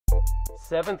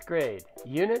7th grade,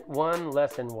 Unit 1,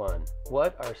 Lesson 1.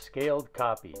 What are scaled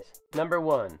copies? Number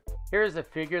 1. Here is a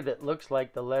figure that looks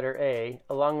like the letter A,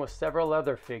 along with several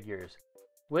other figures.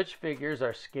 Which figures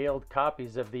are scaled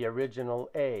copies of the original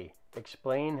A?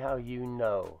 Explain how you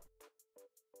know.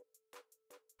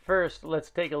 First,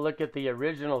 let's take a look at the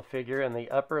original figure in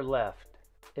the upper left.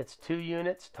 It's 2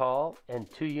 units tall and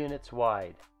 2 units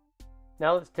wide.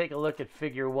 Now let's take a look at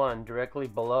figure 1 directly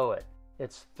below it.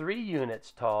 It's 3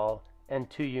 units tall and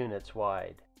 2 units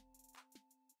wide.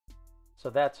 So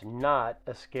that's not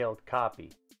a scaled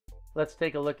copy. Let's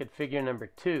take a look at figure number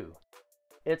 2.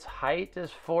 Its height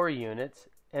is 4 units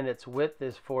and its width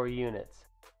is 4 units.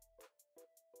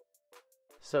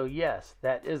 So yes,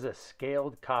 that is a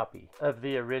scaled copy of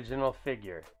the original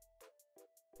figure.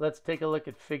 Let's take a look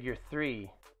at figure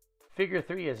 3. Figure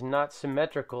 3 is not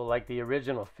symmetrical like the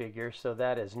original figure, so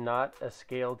that is not a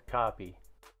scaled copy.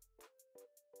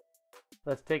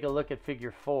 Let's take a look at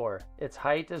figure 4. Its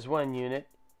height is 1 unit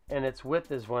and its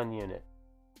width is 1 unit.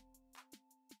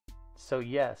 So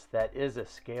yes, that is a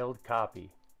scaled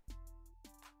copy.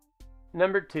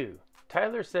 Number 2.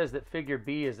 Tyler says that figure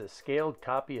B is a scaled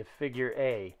copy of figure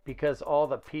A because all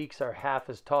the peaks are half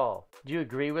as tall. Do you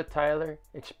agree with Tyler?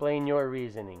 Explain your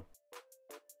reasoning.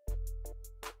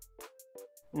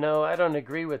 No, I don't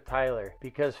agree with Tyler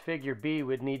because figure B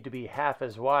would need to be half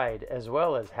as wide as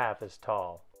well as half as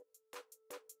tall.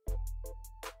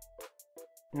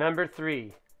 Number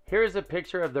 3. Here is a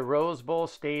picture of the Rose Bowl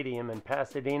Stadium in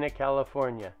Pasadena,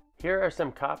 California. Here are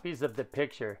some copies of the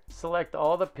picture. Select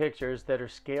all the pictures that are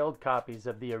scaled copies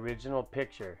of the original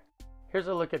picture. Here's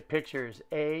a look at pictures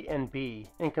A and B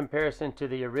in comparison to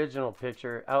the original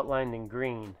picture outlined in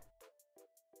green.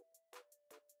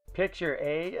 Picture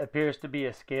A appears to be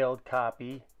a scaled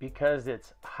copy because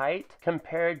its height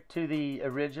compared to the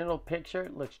original picture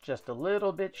looks just a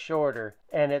little bit shorter,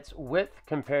 and its width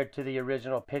compared to the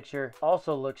original picture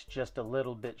also looks just a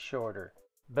little bit shorter.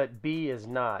 But B is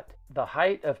not. The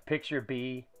height of picture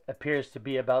B appears to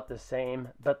be about the same,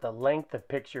 but the length of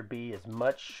picture B is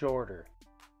much shorter.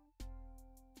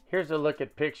 Here's a look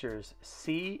at pictures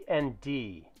C and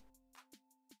D.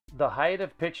 The height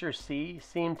of picture C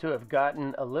seemed to have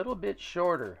gotten a little bit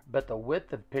shorter, but the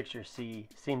width of picture C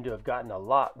seemed to have gotten a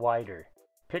lot wider.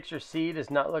 Picture C does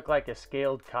not look like a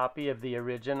scaled copy of the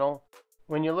original.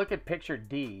 When you look at picture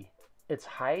D, its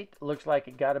height looks like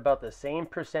it got about the same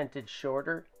percentage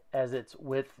shorter as its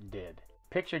width did.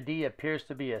 Picture D appears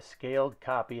to be a scaled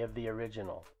copy of the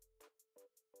original.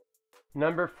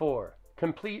 Number 4.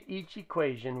 Complete each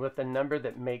equation with a number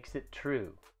that makes it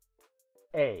true.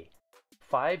 A.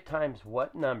 5 times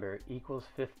what number equals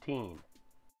 15?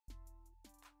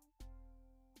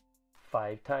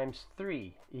 5 times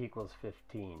 3 equals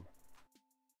 15.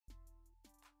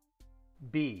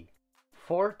 B.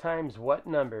 4 times what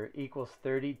number equals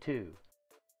 32?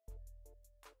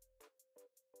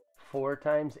 4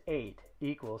 times 8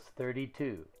 equals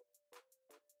 32.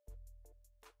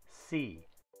 C.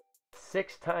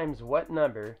 6 times what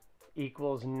number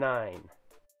equals 9?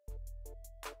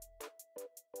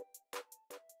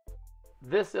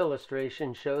 This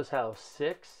illustration shows how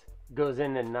 6 goes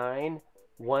into 9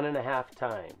 1.5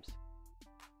 times.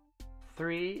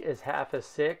 3 is half of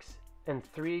 6, and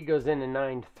 3 goes into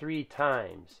 9 3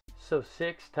 times. So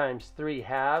 6 times 3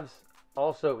 halves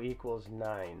also equals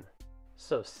 9.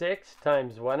 So 6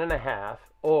 times 1.5,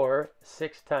 or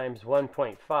 6 times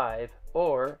 1.5,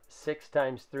 or 6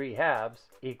 times 3 halves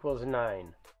equals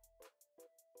 9.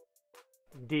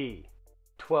 D.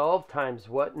 12 times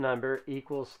what number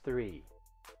equals 3?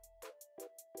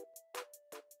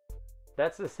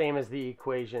 That's the same as the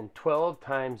equation 12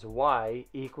 times y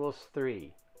equals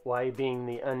 3, y being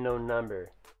the unknown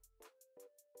number.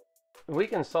 We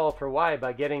can solve for y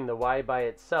by getting the y by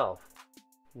itself.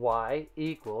 Y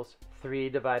equals 3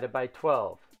 divided by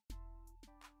 12.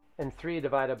 And 3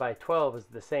 divided by 12 is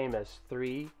the same as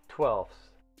 3/12.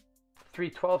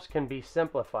 3/12 can be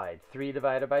simplified. 3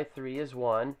 divided by 3 is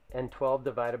 1, and 12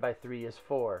 divided by 3 is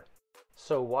 4.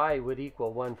 So y would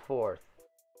equal 1/4.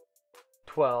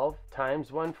 12 times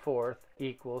 1/4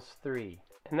 equals 3.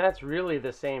 And that's really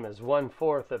the same as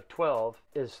 1/4 of 12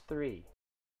 is 3.